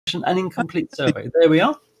an incomplete survey. There we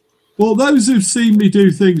are. Well, those who've seen me do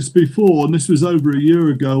things before, and this was over a year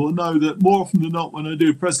ago, will know that more often than not, when I do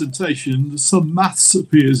a presentation, some maths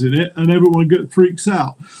appears in it and everyone freaks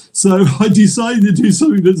out. So I decided to do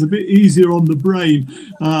something that's a bit easier on the brain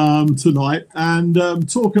tonight and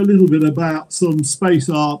talk a little bit about some space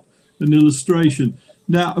art and illustration.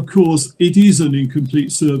 Now, of course, it is an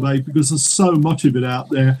incomplete survey because there's so much of it out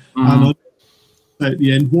there. And at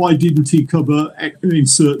the end, why didn't he cover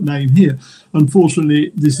insert name here?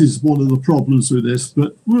 Unfortunately, this is one of the problems with this,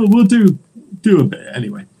 but we'll do a bit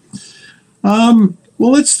anyway. Well,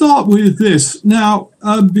 let's start with this. Now,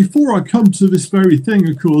 before I come to this very thing,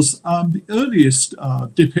 of course, the earliest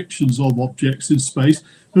depictions of objects in space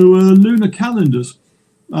were lunar calendars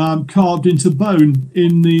carved into bone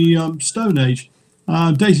in the Stone Age,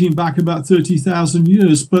 dating back about 30,000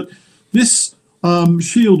 years. But this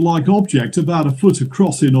shield-like object, about a foot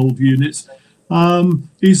across in old units,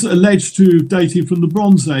 is alleged to have dated from the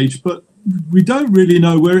Bronze Age, but we don't really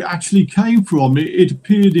know where it actually came from. It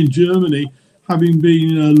appeared in Germany, having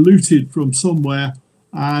been looted from somewhere,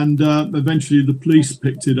 and eventually the police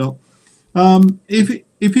picked it up. If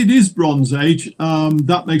it is Bronze Age,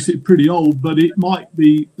 that makes it pretty old, but it might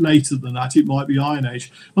be later than that. It might be Iron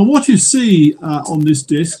Age. And what you see on this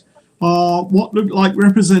disc are what look like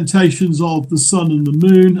representations of the sun and the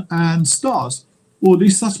moon and stars, or at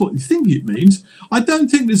least that's what you think it means. I don't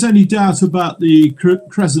think there's any doubt about the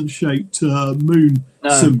crescent-shaped moon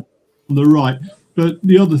symbol on the right, but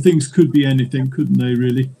the other things could be anything, couldn't they,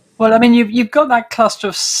 really? Well, I mean, you've got that cluster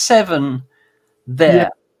of 7 there,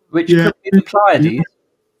 which could be the Pleiades.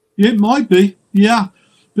 It might be, yeah.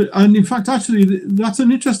 And in fact, actually, that's an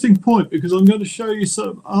interesting point, because I'm going to show you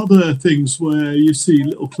some other things where you see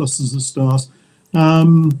little clusters of stars.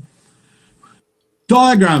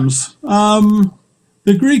 Diagrams.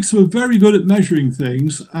 The Greeks were very good at measuring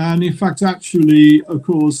things. And in fact, actually, of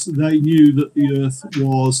course, they knew that the Earth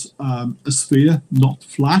was a sphere, not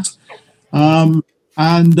flat. In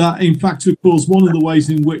fact, of course, one of the ways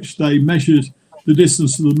in which they measured the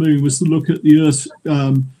distance to the moon was to look at the Earth's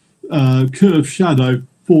curved shadow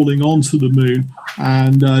falling onto the moon,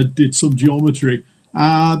 and did some geometry.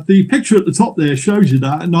 The picture at the top there shows you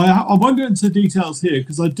that, and I won't go into details here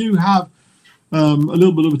because I do have a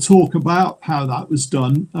little bit of a talk about how that was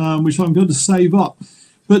done, which I'm going to save up.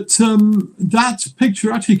 But that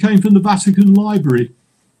picture actually came from the Vatican Library,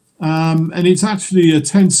 and it's actually a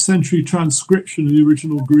 10th century transcription of the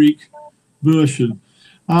original Greek version.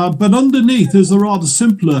 But underneath there's a rather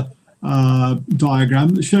simpler diagram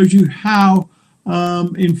that shows you how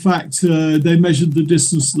in fact, they measured the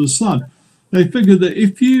distance to the sun. They figured that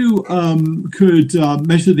if you could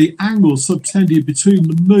measure the angle subtended between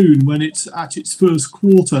the moon when it's at its first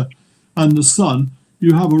quarter and the sun,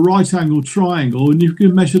 you have a right-angled triangle, and you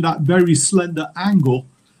can measure that very slender angle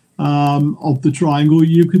of the triangle.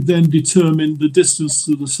 You could then determine the distance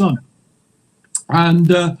to the sun.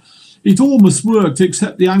 And it almost worked,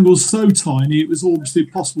 except the angle's so tiny, it was almost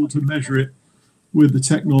impossible to measure it with the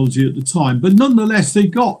technology at the time. But nonetheless, they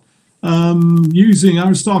got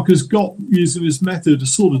Aristarchus got using this method a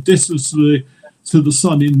sort of distance to the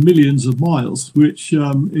sun in millions of miles, which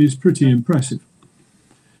is pretty impressive.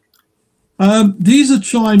 These are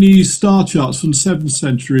Chinese star charts from the 7th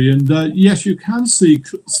century, and yes, you can see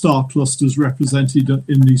star clusters represented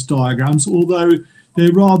in these diagrams, although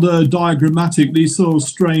they're rather diagrammatic. These sort of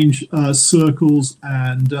strange circles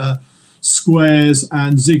and squares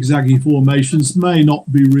and zigzaggy formations may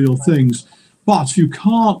not be real things, but you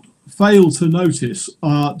can't fail to notice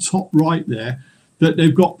top right there that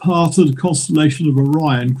they've got part of the constellation of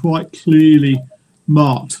Orion quite clearly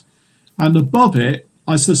marked, and above it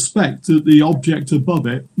I suspect that the object above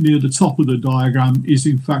it near the top of the diagram is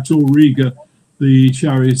in fact Auriga, the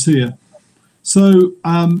charioteer. So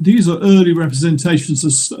these are early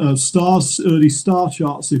representations of stars, early star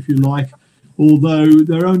charts if you like, although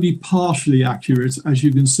they're only partially accurate, as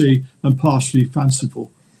you can see, and partially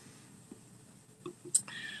fanciful.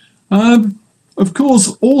 Of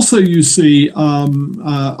course, also you see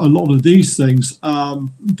a lot of these things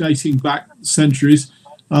dating back centuries,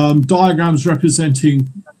 diagrams representing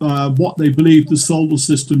what they believe the solar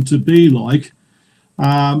system to be like.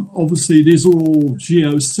 Obviously, these are all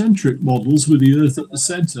geocentric models with the Earth at the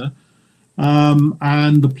center,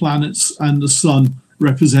 and the planets and the sun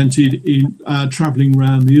represented in traveling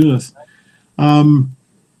around the Earth.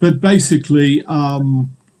 But basically,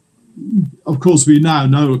 of course, we now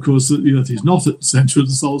know, of course, that the Earth is not at the center of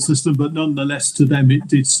the solar system, but nonetheless, to them, it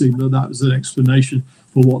did seem that that was an explanation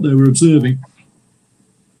for what they were observing.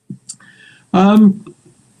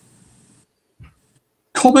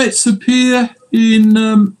 Comets appear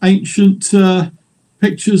in ancient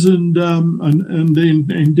pictures and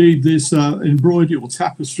indeed this embroidery or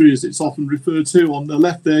tapestry, as it's often referred to. On the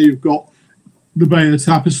left there, you've got the Bayer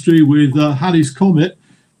tapestry with Halley's Comet,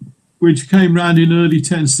 which came round in early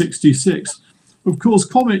 1066. Of course,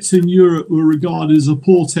 comets in Europe were regarded as a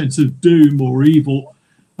portent of doom or evil,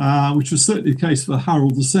 which was certainly the case for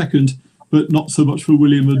Harold II, but not so much for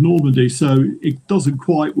William of Normandy. So it doesn't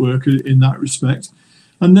quite work in that respect.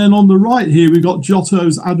 And then on the right here, we've got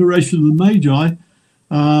Giotto's Adoration of the Magi,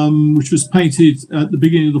 which was painted at the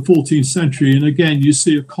beginning of the 14th century. And again, you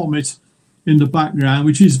see a comet in the background,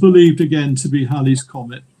 which is believed again to be Halley's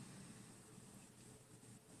Comet.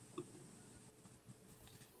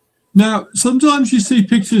 Now, sometimes you see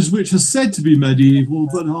pictures which are said to be medieval,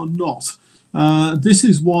 but are not. This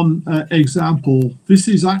is one example. This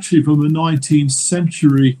is actually from a 19th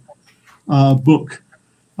century book.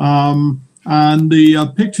 And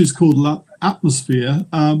the picture is called Atmosphere.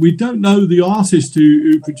 We don't know the artist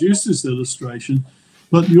who produced this illustration,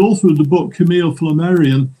 but the author of the book, Camille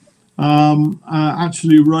Flammarion,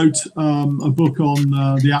 actually wrote a book on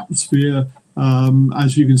the atmosphere,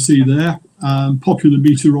 as you can see there, popular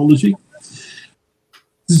meteorology.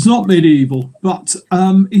 It's not medieval, but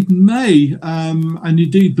it may, and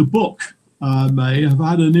indeed the book may have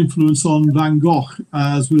had an influence on Van Gogh,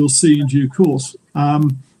 as we'll see in due course.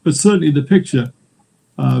 But certainly the picture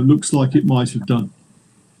looks like it might have done.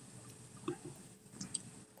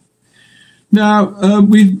 Now,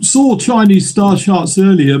 we saw Chinese star charts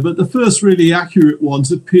earlier, but the first really accurate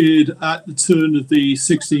ones appeared at the turn of the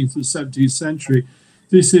 16th and 17th century.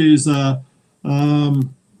 This is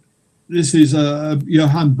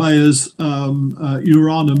Johann Bayer's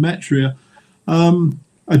uranometria.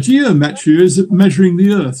 A geometria is measuring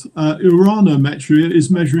the Earth. Uranometria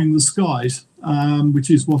is measuring the skies, which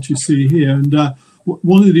is what you see here. And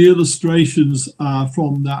one of the illustrations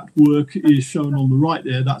from that work is shown on the right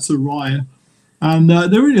there. That's Orion. And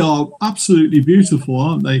they really are absolutely beautiful,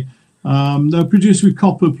 aren't they? They're produced with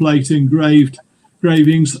copper plate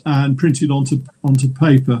engravings and printed onto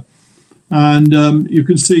paper. And you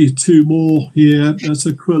can see two more here. That's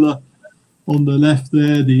Aquila on the left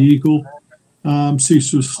there, the eagle. Seems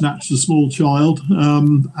to have snatched a small child.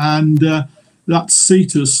 And that's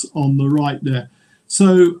Cetus on the right there.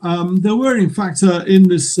 So there were, in fact, in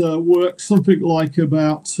this work, something like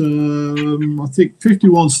about, I think,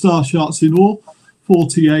 51 star charts in all.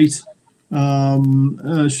 48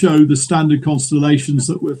 show the standard constellations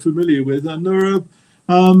that we're familiar with. And there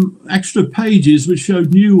are extra pages which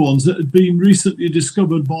showed new ones that had been recently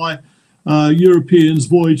discovered by Europeans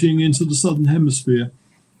voyaging into the southern hemisphere.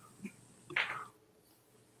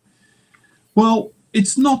 Well,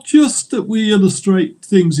 it's not just that we illustrate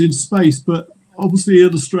things in space, but obviously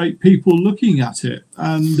illustrate people looking at it.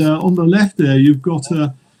 And on the left there, you've got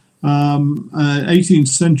a 18th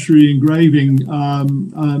century engraving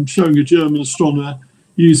showing a German astronomer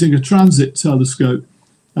using a transit telescope.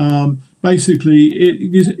 Basically,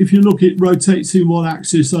 if you look, it rotates in one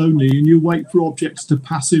axis only, and you wait for objects to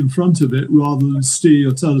pass in front of it rather than steer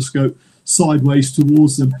your telescope sideways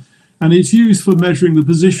towards them. And it's used for measuring the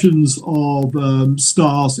positions of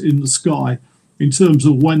stars in the sky in terms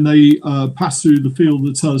of when they pass through the field of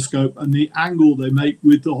the telescope and the angle they make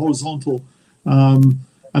with the horizontal.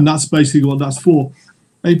 And that's basically what that's for.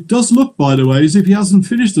 It does look, by the way, as if he hasn't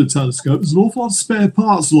finished the telescope. There's an awful lot of spare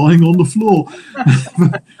parts lying on the floor.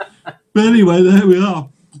 But anyway, there we are.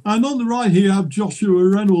 And on the right here, you have Joshua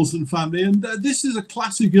Reynolds and family. And this is a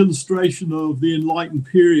classic illustration of the Enlightened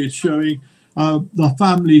period, showing the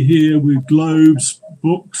family here with globes,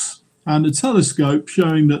 books, and a telescope,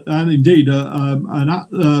 showing that, and indeed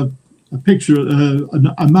a picture,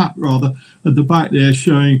 a map rather, at the back there,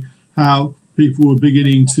 showing how people were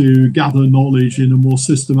beginning to gather knowledge in a more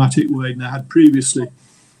systematic way than they had previously.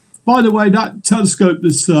 By the way, that telescope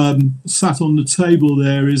that's sat on the table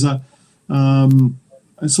there is a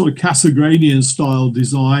sort of Cassegrainian style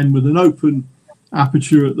design with an open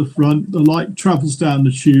aperture at the front. The light travels down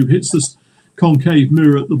the tube, hits this concave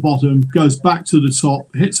mirror at the bottom, goes back to the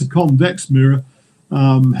top, hits a convex mirror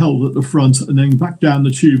held at the front, and then back down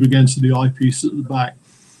the tube again to the eyepiece at the back.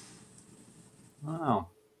 Wow.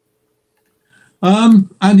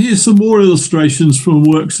 And here's some more illustrations from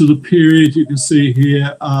works of the period. You can see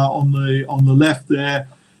here on the left there,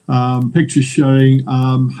 pictures showing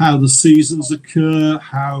how the seasons occur,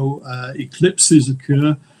 how eclipses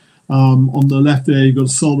occur. On the left there, you've got a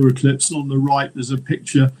solar eclipse, and on the right, there's a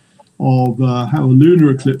picture of how a lunar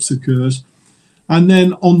eclipse occurs. And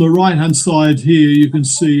then on the right-hand side here, you can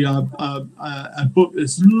see a book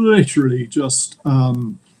that's literally just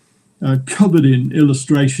covered in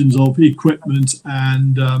illustrations of equipment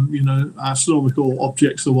and astronomical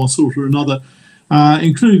objects of one sort or another,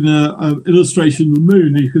 including an illustration of the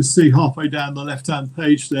moon. You can see halfway down the left-hand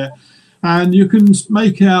page there, and you can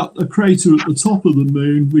make out a crater at the top of the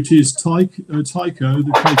moon, which is Tycho,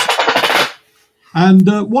 the crater.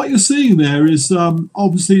 And what you're seeing there is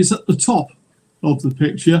obviously it's at the top of the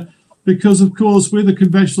picture, because of course with a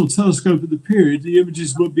conventional telescope of the period, the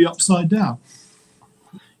images would be upside down.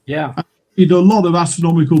 Yeah. A lot of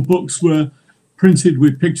astronomical books were printed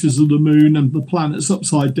with pictures of the moon and the planets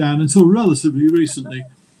upside down until relatively recently.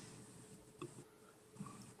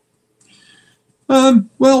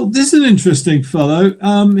 Well, this is an interesting fellow.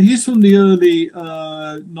 He's from the early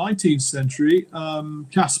 19th century,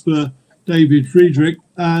 Caspar David Friedrich,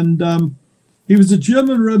 and he was a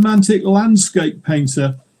German romantic landscape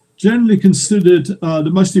painter, generally considered the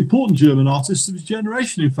most important German artist of his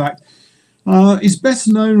generation, in fact. He's best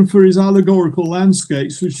known for his allegorical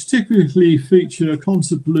landscapes, which typically feature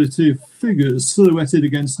contemplative figures silhouetted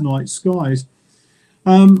against night skies.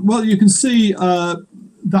 Well, you can see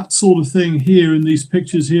that sort of thing here in these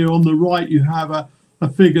pictures here. On the right, you have a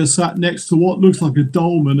figure sat next to what looks like a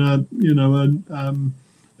dolmen, a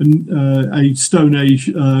Stone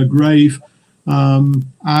Age grave.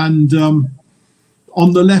 And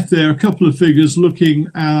on the left there, a couple of figures looking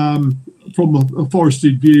from a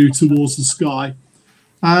forested view towards the sky.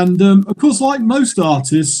 And of course, like most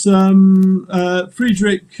artists,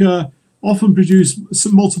 Friedrich often produced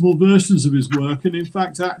some multiple versions of his work. And in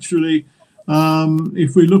fact, actually,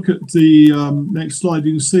 if we look at the next slide,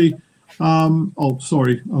 you can see, oh,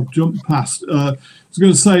 sorry, I've jumped past. I was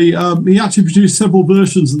going to say, he actually produced several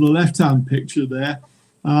versions of the left-hand picture there.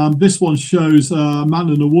 This one shows a man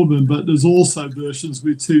and a woman, but there's also versions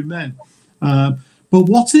with two men. But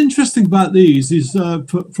what's interesting about these is,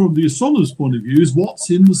 from the astronomer's point of view, is what's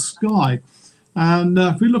in the sky. And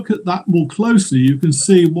if we look at that more closely, you can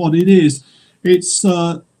see what it is. It's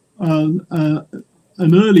an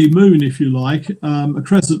early moon, if you like, a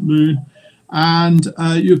crescent moon, and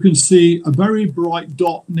you can see a very bright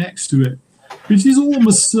dot next to it, which is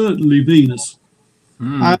almost certainly Venus.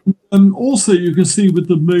 And also you can see with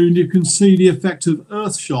the moon, you can see the effect of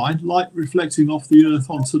earth shine, light reflecting off the earth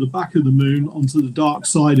onto the back of the moon, onto the dark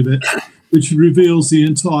side of it, which reveals the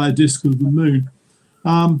entire disk of the moon.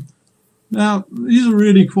 Now, these are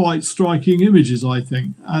really quite striking images, I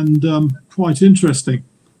think, and quite interesting.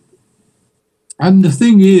 And the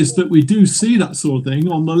thing is that we do see that sort of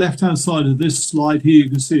thing. On the left-hand side of this slide here, you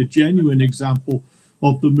can see a genuine example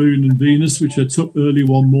of the moon and Venus, which I took early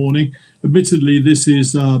one morning. Admittedly, this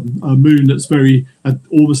is a moon that's very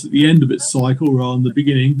almost at the end of its cycle rather than the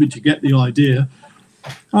beginning, but you get the idea.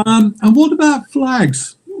 And what about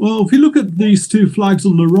flags? Well, if you look at these two flags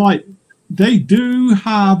on the right, they do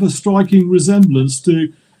have a striking resemblance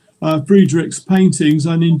to Friedrich's paintings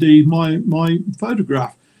and indeed my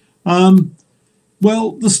photograph.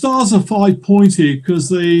 Well, the stars are five-pointed because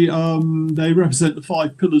they represent the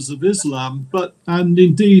five pillars of Islam, and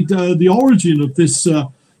indeed the origin of this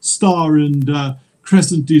star and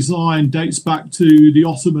crescent design dates back to the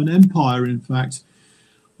Ottoman Empire, in fact.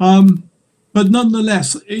 But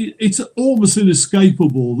nonetheless, it's almost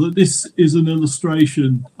inescapable that this is an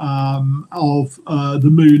illustration of the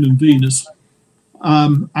moon and Venus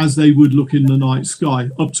as they would look in the night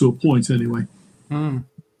sky, up to a point anyway.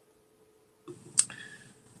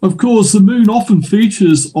 Of course, the moon often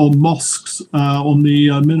features on mosques. On the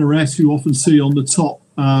minaret, you often see on the top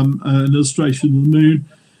an illustration of the moon.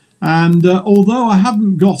 And although I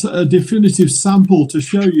haven't got a definitive sample to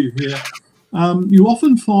show you here, you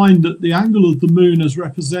often find that the angle of the moon as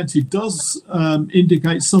represented does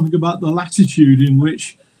indicate something about the latitude in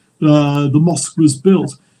which the mosque was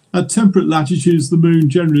built. At temperate latitudes, the moon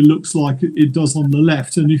generally looks like it does on the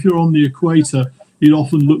left. And if you're on the equator, it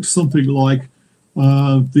often looks something like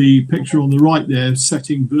the picture on the right there,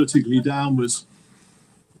 setting vertically downwards.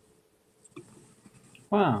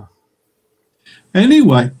 Wow.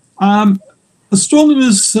 Anyway,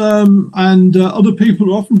 astronomers and other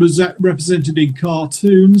people are often represented in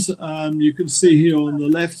cartoons. You can see here on the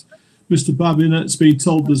left, Mr. Babinet's been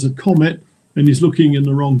told there's a comet and he's looking in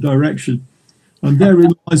the wrong direction. And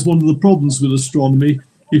therein lies one of the problems with astronomy.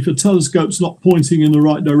 If a telescope's not pointing in the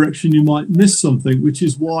right direction, you might miss something, which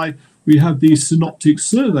is why we have these synoptic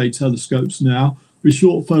survey telescopes now with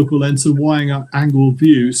short focal lengths and wide-angle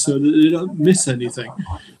views so that they don't miss anything.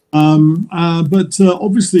 But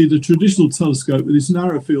obviously the traditional telescope with its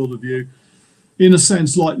narrow field of view, in a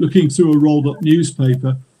sense like looking through a rolled-up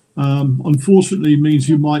newspaper, unfortunately means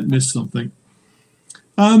you might miss something.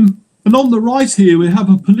 And on the right here we have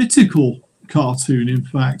a political cartoon, in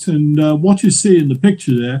fact. And what you see in the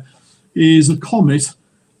picture there is a comet,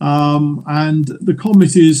 and the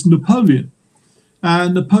comet is Napoleon.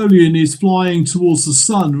 And Napoleon is flying towards the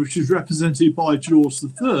sun, which is represented by George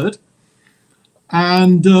III.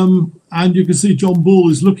 And you can see John Bull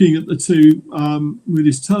is looking at the two with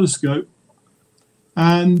his telescope.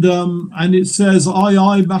 And it says, "Aye,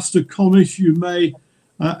 aye, Master Comet, you may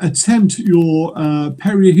attempt your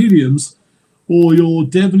periheliums or your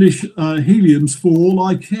devilish heliums for all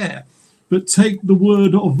I care. But take the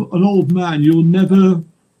word of an old man, you'll never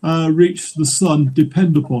reach the sun,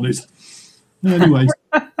 depend upon it." Anyway,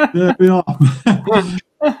 there we are.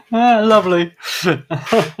 Lovely.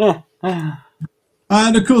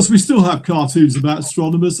 And of course, we still have cartoons about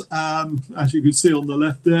astronomers, as you can see on the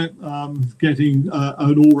left there, getting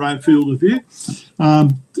an all-round field of view.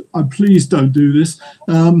 Please don't do this.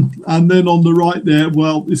 And then on the right there,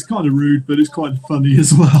 well, it's kind of rude, but it's quite funny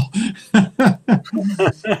as well.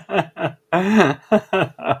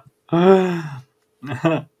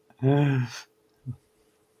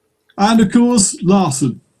 And of course,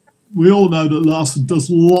 Larson. We all know that Larson does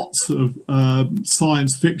lots of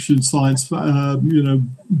science fiction,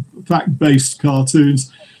 fact-based cartoons,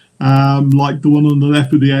 like the one on the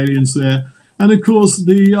left with the aliens there. And of course,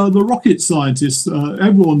 the rocket scientists.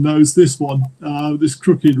 Everyone knows this one, this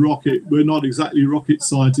crooked rocket. We're not exactly rocket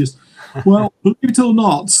scientists. Well, believe it or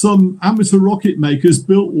not, some amateur rocket makers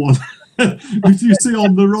built one, which you see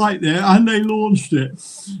on the right there, and they launched it.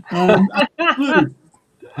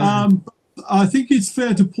 I think it's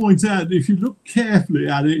fair to point out that if you look carefully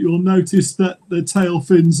at it, you'll notice that the tail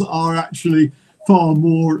fins are actually far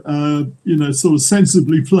more, sort of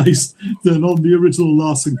sensibly placed than on the original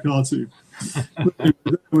Larson cartoon. There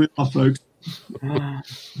we are, folks.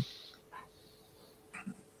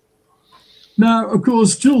 Now, of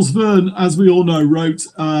course, Jules Verne, as we all know, wrote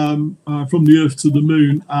From the Earth to the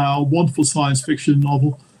Moon, a wonderful science fiction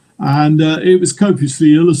novel, and it was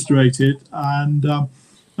copiously illustrated, and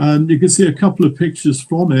you can see a couple of pictures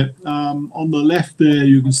from it. On the left there,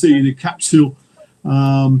 you can see the capsule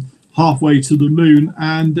halfway to the moon.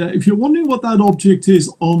 And if you're wondering what that object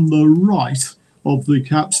is on the right of the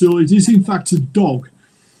capsule, it is in fact a dog.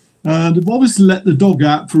 They've obviously let the dog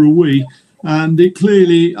out for a wee. And it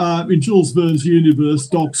clearly, in Jules Verne's universe,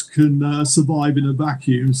 dogs can survive in a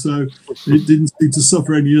vacuum. So it didn't seem to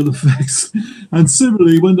suffer any ill effects. And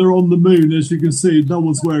similarly, when they're on the moon, as you can see, no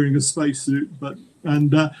one's wearing a spacesuit,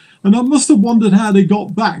 and I must have wondered how they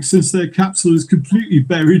got back, since their capsule is completely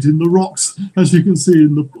buried in the rocks, as you can see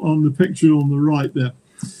on the picture on the right there.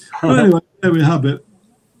 But anyway, there we have it.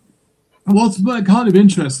 And what's kind of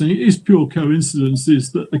interesting, it is pure coincidence,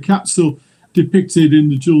 is that the capsule depicted in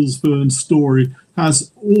the Jules Verne story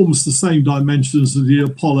has almost the same dimensions as the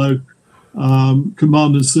Apollo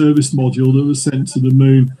command and service module that was sent to the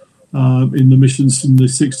moon in the missions in the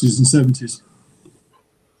 60s and 70s.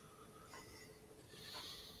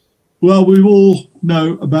 Well, we all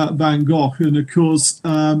know about Van Gogh, and of course,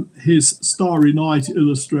 his Starry Night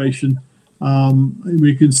illustration,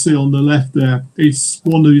 we can see on the left there. It's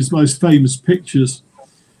one of his most famous pictures,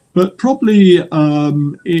 but probably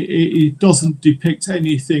it doesn't depict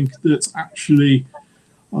anything that's actually,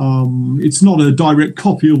 it's not a direct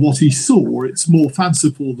copy of what he saw. It's more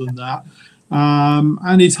fanciful than that.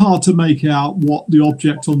 And it's hard to make out what the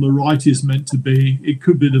object on the right is meant to be. It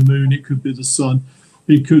could be the moon, it could be the sun.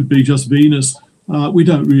 It could be just Venus. We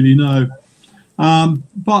don't really know.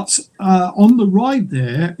 But on the right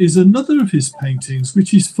there is another of his paintings,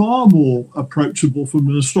 which is far more approachable from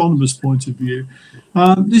an astronomer's point of view.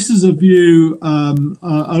 This is a view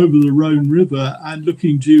over the Rhone River and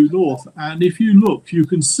looking due north. And if you look, you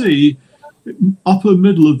can see upper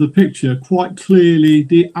middle of the picture quite clearly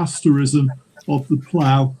the asterism of the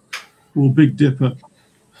plough or Big Dipper.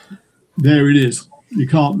 There it is. You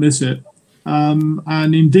can't miss it.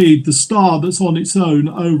 And indeed, the star that's on its own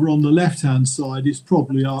over on the left-hand side is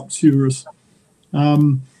probably Arcturus.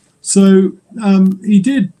 He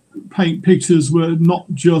did paint pictures where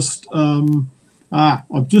not just...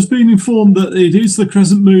 I've just been informed that it is the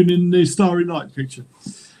crescent moon in the Starry Night picture.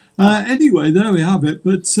 Anyway, there we have it.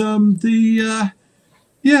 But you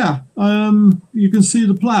can see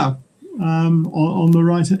the plough on the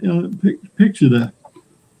right picture there.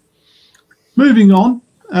 Moving on.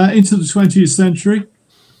 Into the 20th century,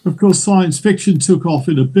 of course, science fiction took off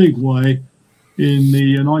in a big way in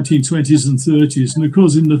the 1920s and 30s. And of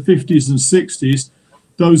course, in the 50s and 60s,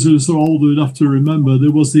 those of us who are old enough to remember,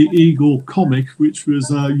 there was the Eagle comic, which was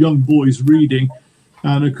young boys reading,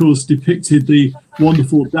 and of course depicted the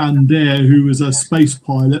wonderful Dan Dare, who was a space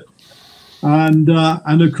pilot. and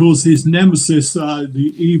of course his nemesis,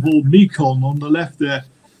 the evil Mekon on the left there,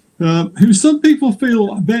 who some people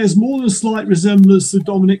feel bears more than a slight resemblance to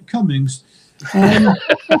Dominic Cummings.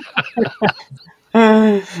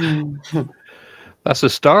 That's a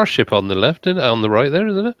starship on the left, isn't it? On the right there,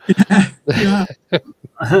 isn't it? Yeah.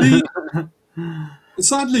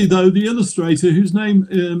 Sadly, though, the illustrator, whose name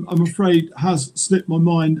I'm afraid has slipped my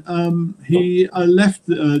mind, he left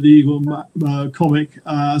the Eagle comic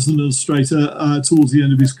as an illustrator towards the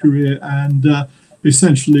end of his career, and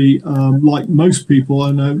essentially, like most people,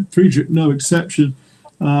 I know Friedrich no exception,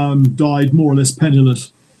 died more or less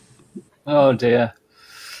penniless. Oh dear.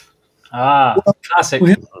 Well, classic. We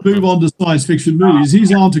have to move on to science fiction movies.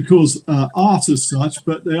 These aren't, of course, art as such,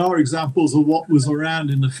 but they are examples of what was around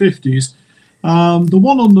in the 50s. The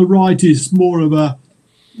one on the right is more of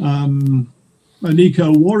an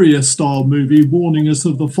eco-warrior style movie, warning us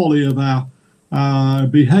of the folly of our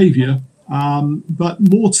behaviour. But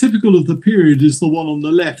more typical of the period is the one on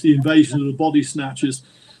the left, the invasion of the body snatchers.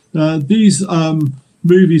 These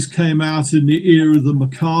movies came out in the era of the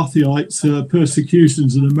McCarthyite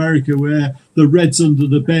persecutions in America, where the Reds under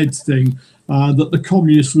the bed thing, that the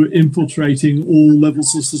communists were infiltrating all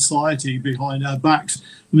levels of society behind our backs.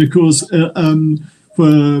 And of course,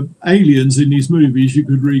 for aliens in these movies, you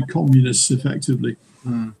could read communists effectively.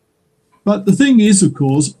 But the thing is, of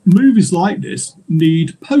course, movies like this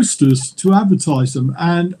need posters to advertise them.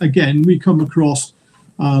 And again, we come across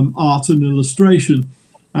art and illustration.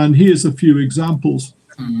 And here's a few examples.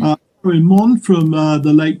 Mon from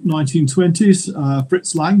the late 1920s,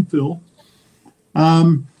 Fritz Lang film.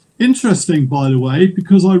 Interesting, by the way,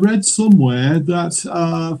 because I read somewhere that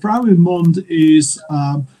Frau Mond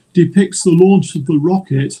depicts the launch of the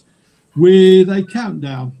rocket with a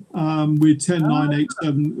countdown with 10, 9, 8,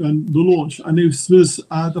 7, and the launch. And it was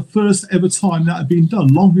the first ever time that had been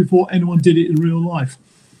done, long before anyone did it in real life.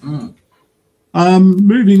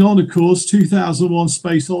 Moving on, of course, 2001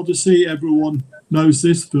 Space Odyssey. Everyone knows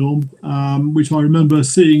this film, which I remember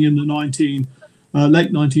seeing in the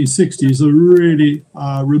late 1960s, a really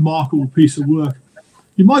remarkable piece of work.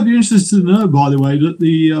 You might be interested to know, by the way, that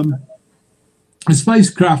the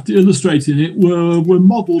spacecraft illustrating it were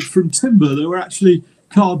modelled from timber. They were actually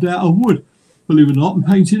carved out of wood, believe it or not, and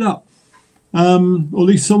painted up. Or at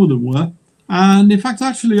least some of them were. And in fact,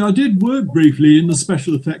 actually, I did work briefly in the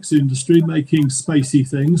special effects industry, making spacey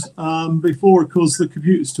things, before, of course, the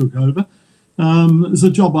computers took over. It was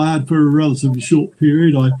a job I had for a relatively short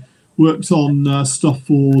period. I worked on stuff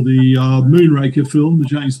for the Moonraker film, the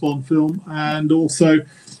James Bond film, and also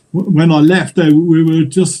when I left, we were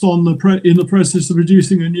just in the process of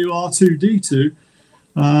producing a new R2-D2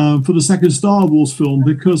 for the second Star Wars film,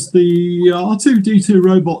 because the R2-D2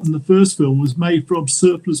 robot in the first film was made from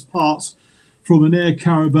surplus parts from an Air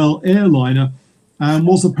Caravelle airliner and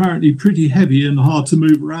was apparently pretty heavy and hard to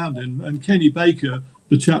move around in. And Kenny Baker,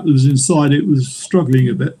 the chap that was inside it, was struggling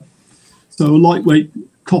a bit. So a lightweight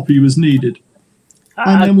copy was needed.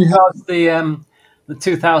 And then we have the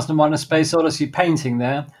 2001 A Space Odyssey painting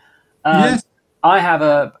there. Yes. I have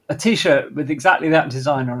a T-shirt with exactly that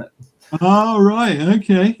design on it. Oh, right.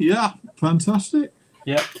 Okay. Yeah. Fantastic.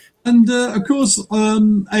 Yeah. And of course,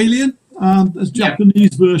 Alien, a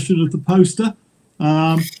Japanese version of the poster.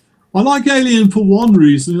 I like Alien for one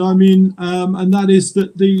reason, and that is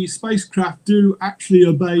that the spacecraft do actually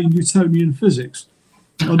obey Newtonian physics.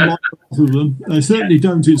 Unlike both of them, they certainly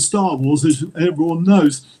don't in Star Wars, as everyone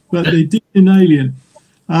knows, but they did in Alien.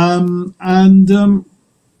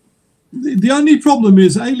 The only problem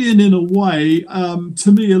is Alien, in a way,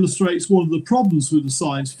 to me, illustrates one of the problems with the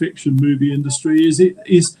science fiction movie industry, is it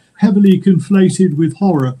is heavily conflated with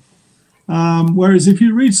horror. Whereas if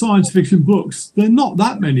you read science fiction books, there are not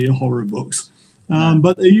that many horror books,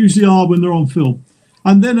 but they usually are when they're on film.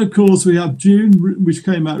 And then, of course, we have Dune, which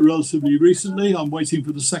came out relatively recently. I'm waiting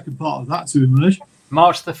for the second part of that to emerge.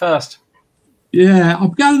 March the 1st. Yeah, I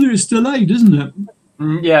gather it's delayed, isn't it?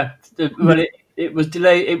 Yeah, well, it was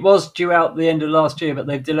delayed. It was due out the end of last year, but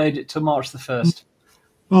they've delayed it to March the 1st.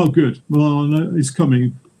 Oh, good. Well, I know it's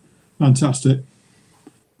coming. Fantastic.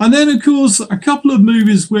 And then, of course, a couple of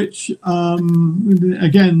movies which,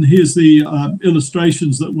 again, here's the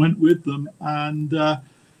illustrations that went with them. And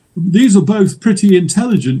these are both pretty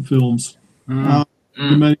intelligent films. Arrival,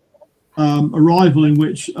 in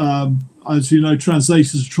which, as you know,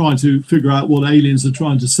 translators are trying to figure out what aliens are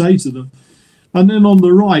trying to say to them. And then on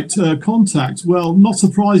the right, Contact. Well, not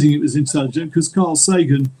surprising it was intelligent, because Carl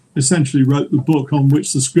Sagan essentially wrote the book on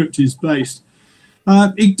which the script is based.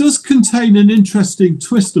 It does contain an interesting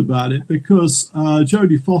twist about it, because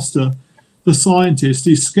Jodie Foster the scientist,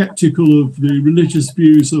 is skeptical of the religious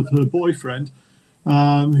views of her boyfriend,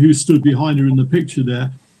 who stood behind her in the picture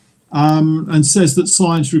there, and says that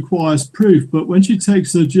science requires proof. But when she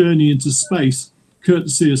takes her journey into space,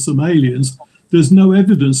 courtesy of some aliens, there's no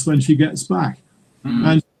evidence when she gets back.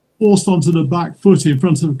 And forced onto the back foot in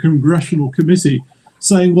front of a congressional committee,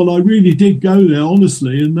 saying, well, I really did go there,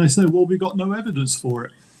 honestly. And they say, well, we got no evidence for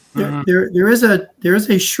it. There is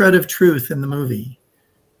a shred of truth in the movie,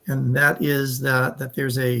 and that is that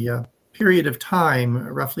there's a period of time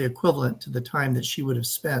roughly equivalent to the time that she would have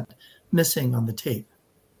spent missing on the tape.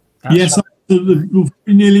 Yes,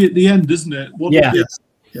 nearly at the end, isn't it?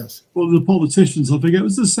 Yes. One of the politicians, I forget, it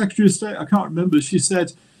was the Secretary of State, I can't remember. She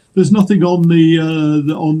said, there's nothing on the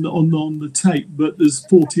on the tape, but there's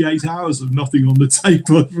 48 hours of nothing on the tape,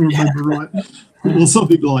 if I remember right. Or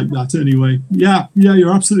something like that, anyway. Yeah,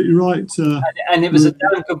 you're absolutely right. And it was a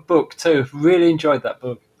damn good book, too. Really enjoyed that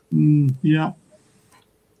book. Yeah.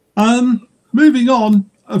 Moving on,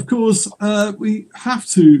 of course, we have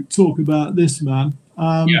to talk about this man.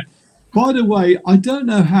 By the way, I don't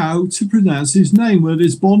know how to pronounce his name, whether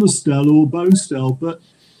it's Bonestel or Bonestel, but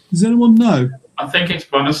does anyone know? I think it's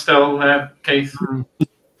Bonestel, Keith.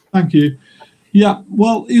 Thank you. Yeah,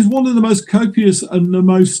 well, he's one of the most copious and the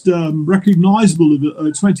most recognizable of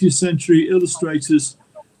 20th century illustrators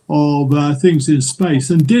of things in space,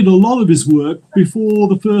 and did a lot of his work before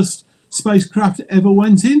the first spacecraft ever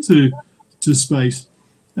went into space.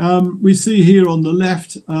 We see here on the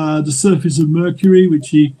left the surface of Mercury, which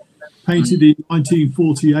he painted in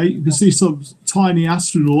 1948. You can see some tiny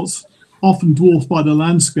astronauts, often dwarfed by the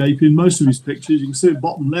landscape in most of his pictures. You can see at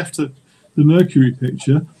bottom left of the Mercury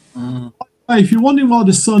picture. If you're wondering why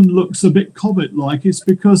the sun looks a bit comet-like, it's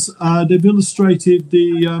because they've illustrated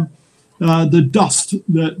the dust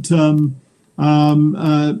that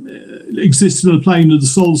exists in the plane of the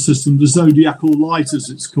solar system, the zodiacal light, as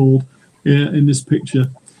it's called, in this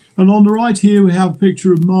picture. And on the right here, we have a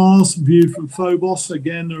picture of Mars viewed from Phobos.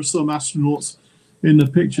 Again, there are some astronauts in the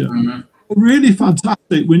picture. Really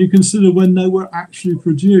fantastic when you consider when they were actually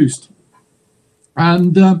produced.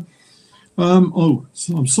 And so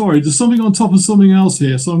I'm sorry, there's something on top of something else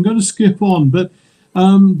here, so I'm going to skip on. But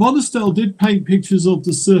Bonestel did paint pictures of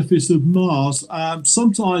the surface of Mars,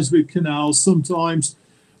 sometimes with canals, sometimes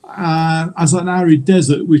as an arid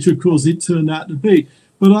desert, which of course it turned out to be.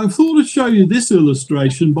 But I thought I'd show you this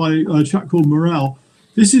illustration by a chap called Morel.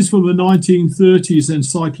 This is from a 1930s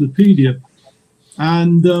encyclopedia.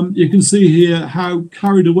 And you can see here how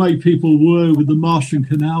carried away people were with the Martian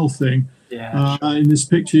Canal thing in this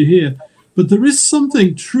picture here. But there is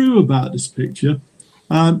something true about this picture.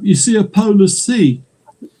 You see a polar sea.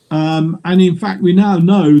 And in fact, we now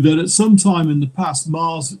know that at some time in the past,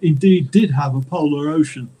 Mars indeed did have a polar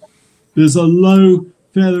ocean. There's a low,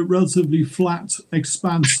 fairly relatively flat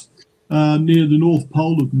expanse near the North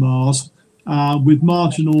Pole of Mars with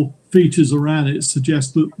marginal features around it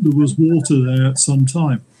suggest that there was water there at some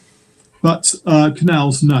time. But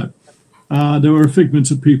canals, no. They were a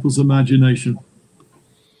figment of people's imagination.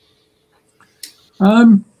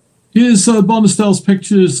 Here's Bonestel's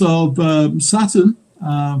pictures of Saturn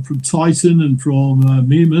from Titan and from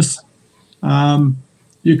Mimas.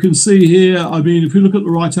 You can see here, I mean, if you look at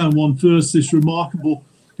the right-hand one first, this remarkable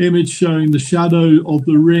image showing the shadow of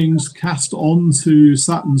the rings cast onto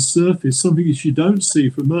Saturn's surface, something that you don't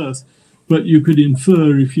see from Earth, but you could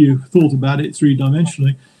infer if you thought about it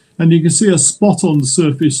three-dimensionally. And you can see a spot on the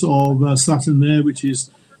surface of Saturn there, which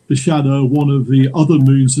is the shadow of one of the other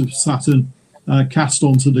moons of Saturn cast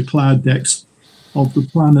onto the cloud decks of the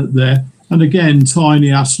planet there. And again, tiny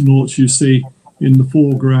astronauts you see in the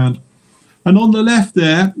foreground. And on the left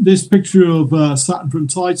there, this picture of Saturn from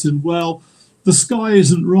Titan, well, the sky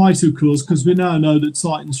isn't right, of course, because we now know that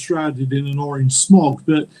Titan's shrouded in an orange smog,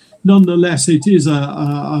 but nonetheless, it is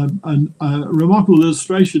a remarkable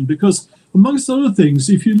illustration because, amongst other things,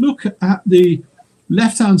 if you look at the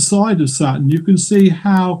left-hand side of Saturn, you can see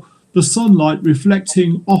how the sunlight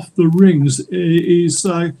reflecting off the rings is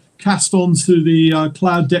cast onto the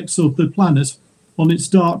cloud decks of the planet on its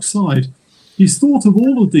dark side. He's thought of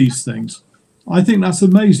all of these things. I think that's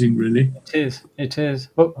amazing, really. It is.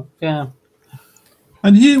 Oh, yeah.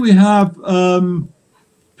 And here we have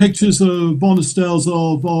pictures of Bonestel's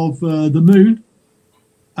of the moon.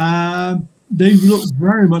 They look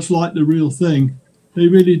very much like the real thing. They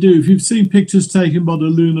really do. If you've seen pictures taken by the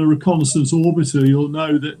Lunar Reconnaissance Orbiter, you'll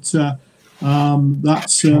know that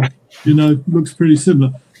that's, looks pretty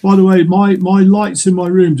similar. By the way, my lights in my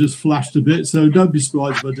room just flashed a bit, so don't be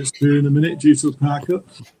surprised if I disappear in a minute due to a power cut.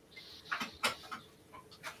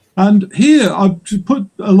 And here I've put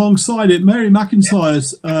alongside it Mary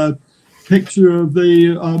McIntyre's picture of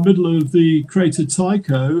the middle of the crater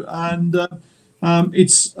Tycho, and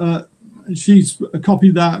she's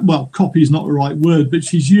copied that. Well, copy is not the right word, but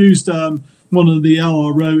she's used one of the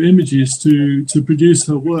LRO images to produce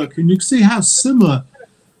her work, and you can see how similar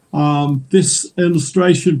this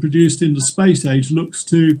illustration produced in the Space Age looks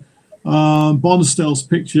to Bonestell's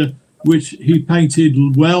picture, which he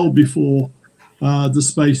painted well before the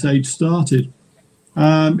Space Age started.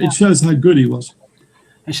 It shows how good he was.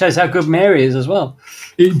 It shows how good Mary is as well.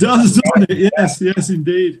 It does, doesn't it? Yes,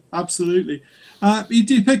 indeed, absolutely. He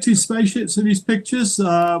depicted spaceships in his pictures.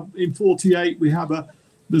 In '48, we have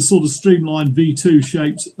the sort of streamlined V2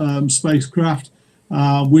 shaped spacecraft,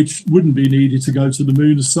 which wouldn't be needed to go to the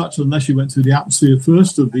moon as such unless you went through the atmosphere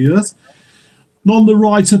first of the Earth. And on the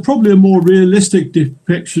right, probably a more realistic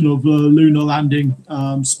depiction of a lunar landing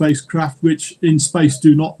spacecraft, which in space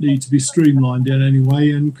do not need to be streamlined in any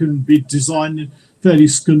way and can be designed in fairly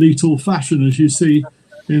skeletal fashion, as you see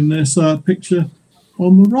in this picture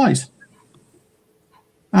on the right.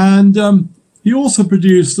 And he also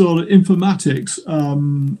produced sort of informatics,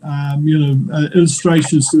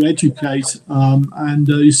 illustrations to educate. And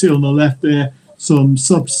you see on the left there some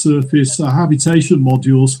subsurface habitation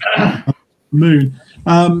modules on the moon.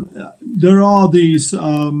 There are these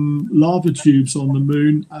lava tubes on the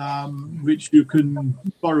moon, which you can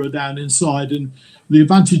burrow down inside. And the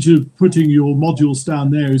advantage of putting your modules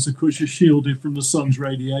down there is, of course, you're shielded from the sun's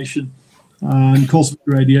radiation and cosmic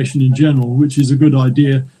radiation in general, which is a good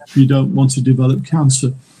idea if you don't want to develop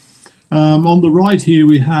cancer. On the right here,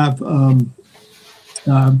 we have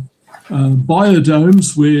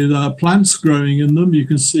biodomes with plants growing in them. You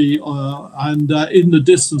can see, and in the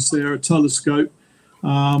distance there, a telescope,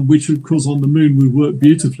 which of course on the moon would work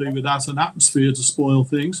beautifully without an atmosphere to spoil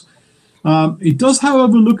things. It does,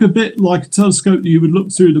 however, look a bit like a telescope that you would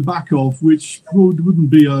look through the back of, which wouldn't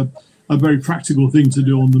be a very practical thing to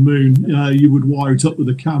do on the moon. You would wire it up with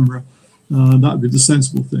a camera. That would be the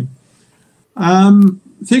sensible thing.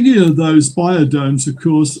 Thinking of those biodomes, of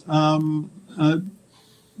course,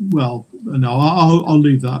 well, no, I'll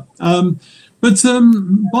leave that. But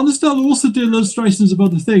Bonestell also did illustrations of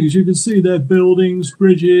other things. You can see their buildings,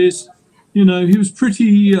 bridges. You know, he was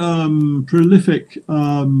pretty prolific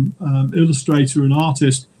illustrator and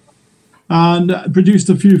artist, and produced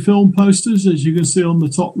a few film posters, as you can see on the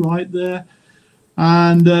top right there.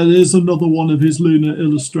 And there's another one of his lunar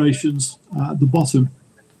illustrations at the bottom.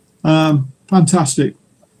 Fantastic,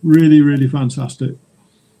 really, really fantastic.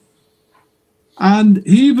 And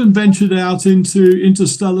he even ventured out into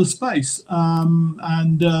interstellar space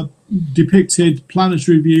and depicted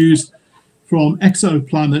planetary views from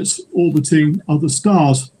exoplanets orbiting other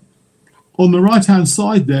stars. On the right-hand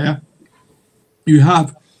side there, you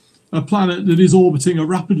have a planet that is orbiting a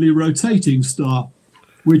rapidly rotating star,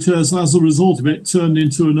 which has, as a result of it, turned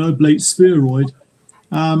into an oblate spheroid.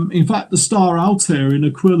 In fact, the star Altair in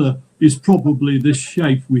Aquila is probably this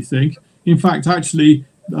shape, we think. In fact, actually,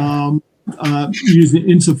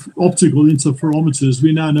 using optical interferometers,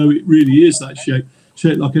 we now know it really is that shape,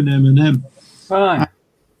 shaped like an M&M. Right.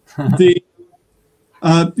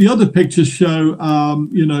 The other pictures show,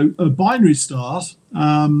 binary stars,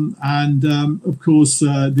 and of course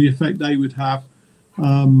the effect they would have,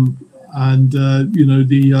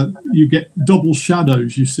 you get double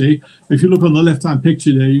shadows. You see, if you look on the left-hand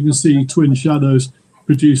picture there, you can see twin shadows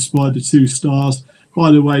produced by the two stars. By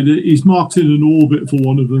the way, he's marked in an orbit for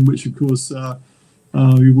one of them, which of course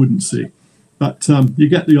you wouldn't see, but you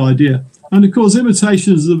get the idea. And of course,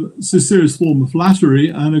 imitations of a serious form of flattery,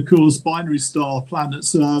 and of course, binary star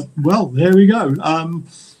planets. Well, there we go.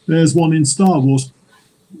 There's one in Star Wars,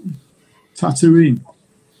 Tatooine,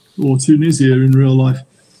 or Tunisia in real life.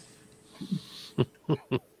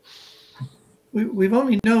 We've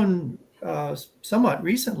only known somewhat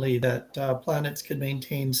recently that planets could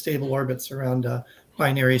maintain stable orbits around a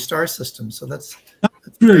binary star system. So that's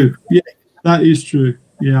true. Yeah, that is true.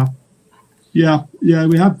 Yeah. We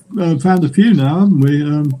have found a few now, haven't we?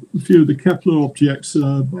 A few of the Kepler objects,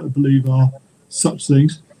 I believe, are such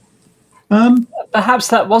things. Perhaps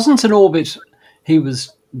that wasn't an orbit he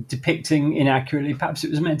was depicting inaccurately. Perhaps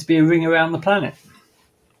it was meant to be a ring around the planet.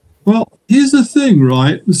 Well, here's the thing,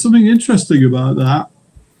 right? There's something interesting about that.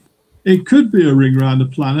 It could be a ring around the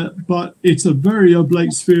planet, but it's a very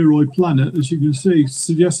oblate spheroid planet, as you can see,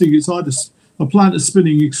 suggesting it's either a planet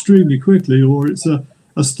spinning extremely quickly or it's a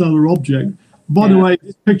stellar object. By the way,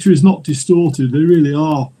 this picture is not distorted. They really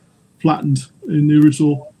are flattened in the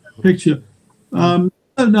original picture. I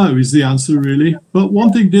don't know is the answer, really. But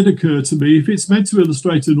one thing did occur to me. If it's meant to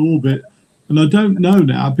illustrate an orbit, and I don't know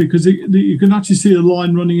now, because you can actually see a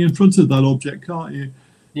line running in front of that object, can't you?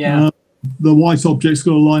 Yeah. the white object's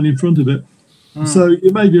got a line in front of it. So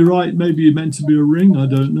you may be right. Maybe you're meant to be a ring. I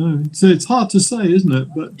don't know. So it's hard to say, isn't it?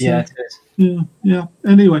 But Yeah, it is. yeah.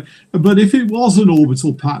 Anyway, but if it was an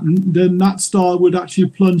orbital pattern, then that star would actually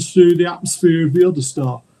plunge through the atmosphere of the other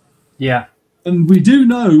star. Yeah. And we do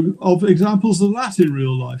know of examples of that in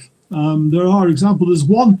real life. There are examples. There's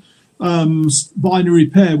one binary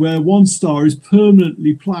pair where one star is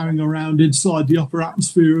permanently ploughing around inside the upper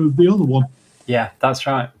atmosphere of the other one. Yeah, that's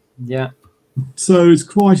right. Yeah. So it's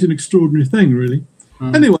quite an extraordinary thing, really.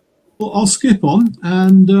 Anyway, I'll skip on.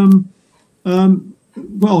 And,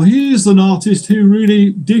 well, here's an artist who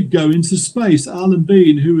really did go into space, Alan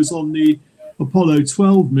Bean, who was on the Apollo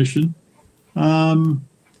 12 mission.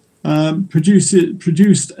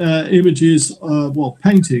 Produced images, well,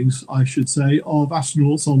 paintings, I should say, of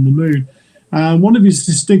astronauts on the moon. And one of his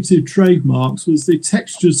distinctive trademarks was the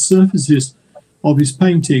textured surfaces of his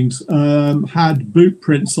paintings had boot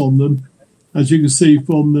prints on them, as you can see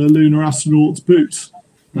from the lunar astronaut's boots.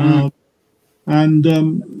 And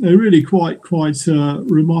they're really quite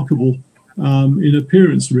remarkable in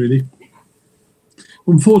appearance, really.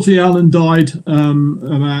 Unfortunately, Alan died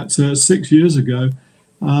about 6 years ago.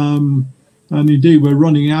 And indeed, we're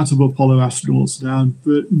running out of Apollo astronauts now,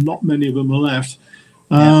 but not many of them are left.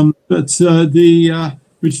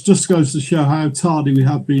 Which just goes to show how tardy we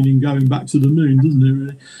have been in going back to the moon, doesn't it,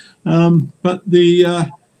 really?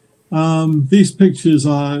 These pictures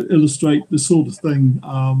illustrate the sort of thing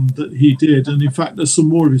that he did. And in fact, there's some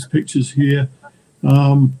more of his pictures here.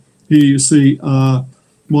 Here you see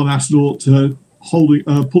one astronaut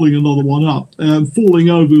pulling another one up. Falling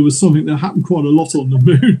over was something that happened quite a lot on the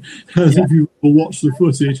moon, if you watch the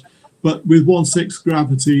footage. But with 1/6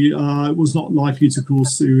 gravity, it was not likely to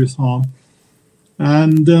cause serious harm.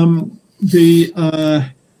 And these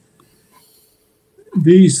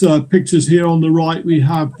pictures here on the right, we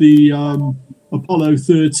have the Apollo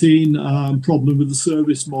 13 problem with the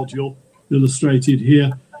service module illustrated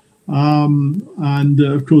here. And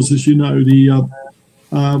of course, as you know, the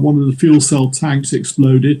one of the fuel cell tanks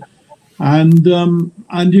exploded, and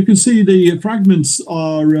you can see the fragments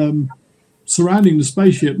are surrounding the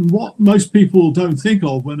spaceship. And what most people don't think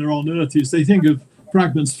of when they're on Earth is they think of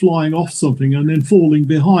fragments flying off something and then falling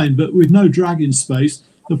behind. But with no drag in space,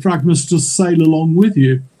 the fragments just sail along with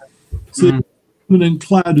you. So a permanent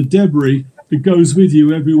cloud of debris that goes with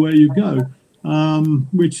you everywhere you go,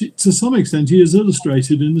 which to some extent he has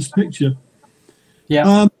illustrated in this picture.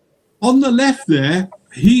 Yeah. On the left there,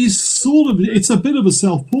 he's it's a bit of a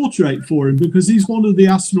self-portrait for him because he's one of the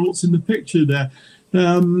astronauts in the picture there.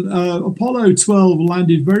 Apollo 12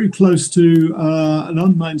 landed very close to an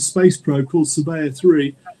unmanned space probe called Surveyor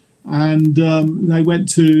 3, and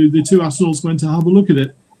the two astronauts went to have a look at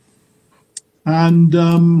it. And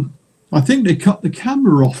I think they cut the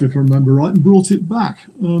camera off, if I remember right, and brought it back.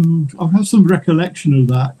 I have some recollection of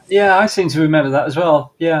that. Yeah, I seem to remember that as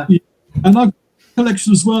well. Yeah. And I've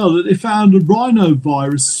collection as well that they found a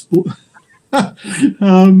rhinovirus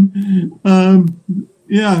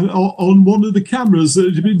on one of the cameras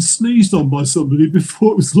that had been sneezed on by somebody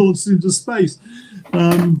before it was launched into space.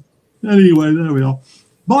 Anyway, there we are.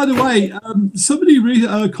 By the way, somebody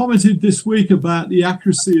commented this week about the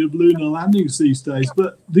accuracy of lunar landings these days,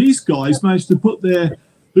 but these guys managed to put their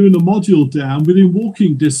lunar module down within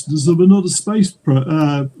walking distance of another space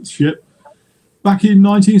ship back in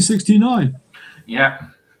 1969. Yeah.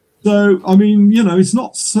 So, I mean, it's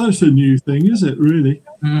not such a new thing, is it, really?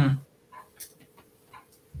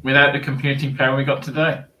 Without the computing power we got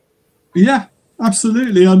today. Yeah,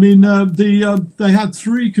 absolutely. I mean, they had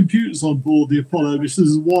 3 computers on board the Apollo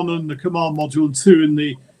missions, 1 in the command module and 2 in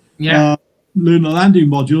the lunar landing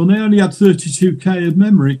module, and they only had 32K of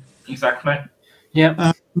memory. Exactly.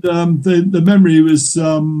 Yeah. And the memory was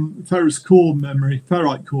ferrite core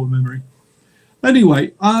memory.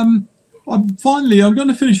 Anyway, finally, I'm going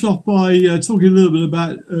to finish off by talking a little bit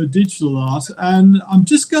about digital art, and I'm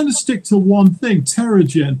just going to stick to one thing,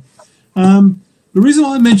 Teragen. The reason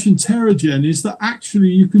I mentioned Teragen is that actually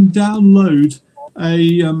you can download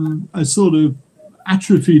a sort of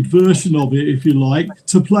atrophied version of it, if you like,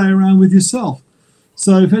 to play around with yourself.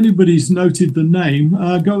 So if anybody's noted the name,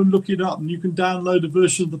 go and look it up, and you can download a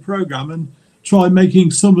version of the program and try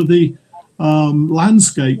making some of the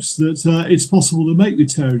landscapes that it's possible to make with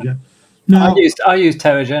Teragen. Now, I use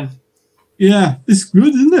Teragen. Yeah, it's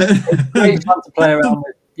good, isn't it? Great fun to play around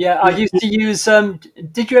with. Yeah, I used to use.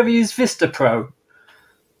 Did you ever use Vista Pro?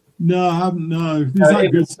 No, I haven't. No,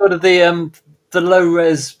 It was sort of the low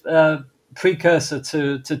res precursor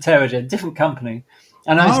to Teragen, different company.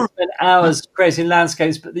 And I used to spend hours creating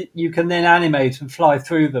landscapes, but you can then animate and fly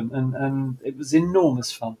through them, and it was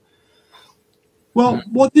enormous fun. Well,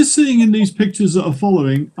 what you're seeing in these pictures that are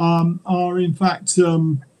following are in fact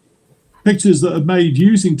pictures that are made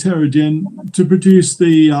using Terragen to produce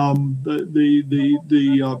the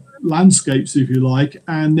landscapes, if you like,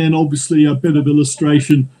 and then obviously a bit of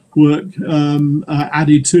illustration work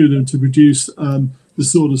added to them to produce the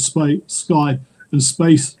sort of sky and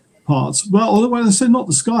space parts. Well, although I say not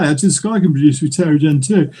the sky, actually the sky can produce with Terragen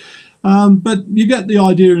too. But you get the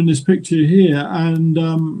idea in this picture here, and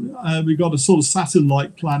we've got a sort of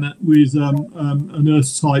Saturn-like planet with an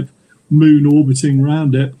Earth-type moon orbiting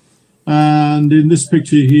around it. And in this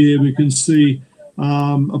picture here, we can see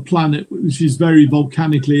a planet which is very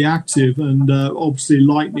volcanically active, and obviously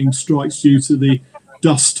lightning strikes due to the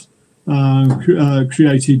dust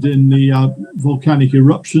created in the volcanic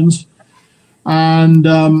eruptions. And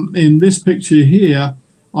in this picture here,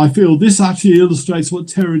 I feel this actually illustrates what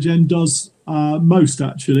Terragen does most,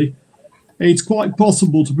 actually. It's quite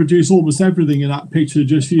possible to produce almost everything in that picture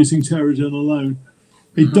just using Terragen alone.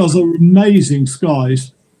 It does amazing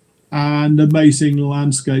skies and amazing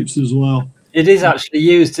landscapes as well. It is actually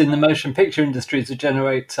used in the motion picture industry to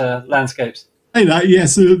generate landscapes. Hey, that,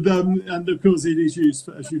 yes, and of course it is used,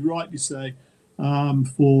 as you rightly say,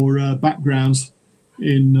 for backgrounds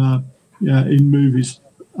in movies.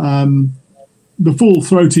 The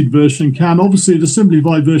full-throated version can. Obviously, the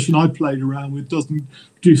simplified version I played around with doesn't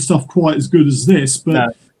do stuff quite as good as this, but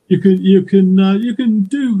no. you can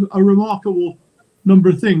do a remarkable number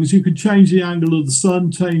of things. You can change the angle of the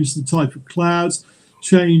sun, change the type of clouds,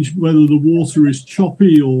 change whether the water is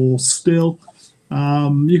choppy or still.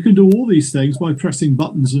 You can do all these things by pressing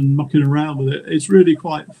buttons and mucking around with it. It's really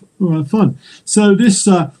quite fun. So this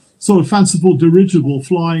sort of fanciful dirigible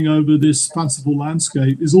flying over this fanciful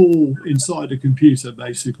landscape is all inside a computer,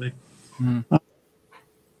 basically.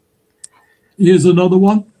 Here's another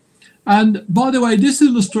one. And by the way, this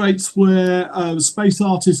illustrates where space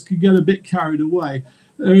artists can get a bit carried away.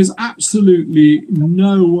 There is absolutely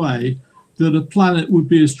no way that a planet would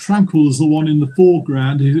be as tranquil as the one in the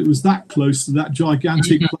foreground if it was that close to that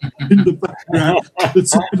gigantic planet in the background. The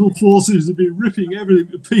tidal forces would be ripping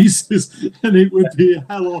everything to pieces, and it would be a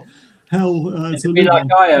hell to be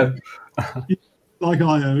like Io. Like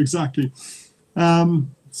Io, exactly.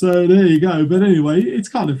 So there you go. But anyway, it's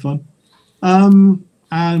kind of fun.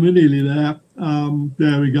 And we're nearly there.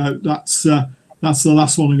 There we go. That's the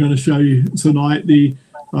last one I'm going to show you tonight. The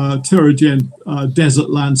Terragen desert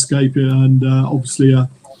landscape, and obviously a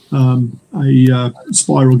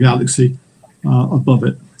spiral galaxy above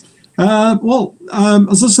it.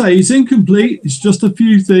 As I say, it's incomplete. It's just a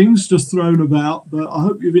few things just thrown about, but I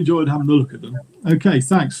hope you've enjoyed having a look at them. Okay,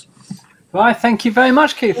 thanks. Right, thank you very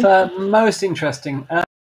much, Keith. Most interesting.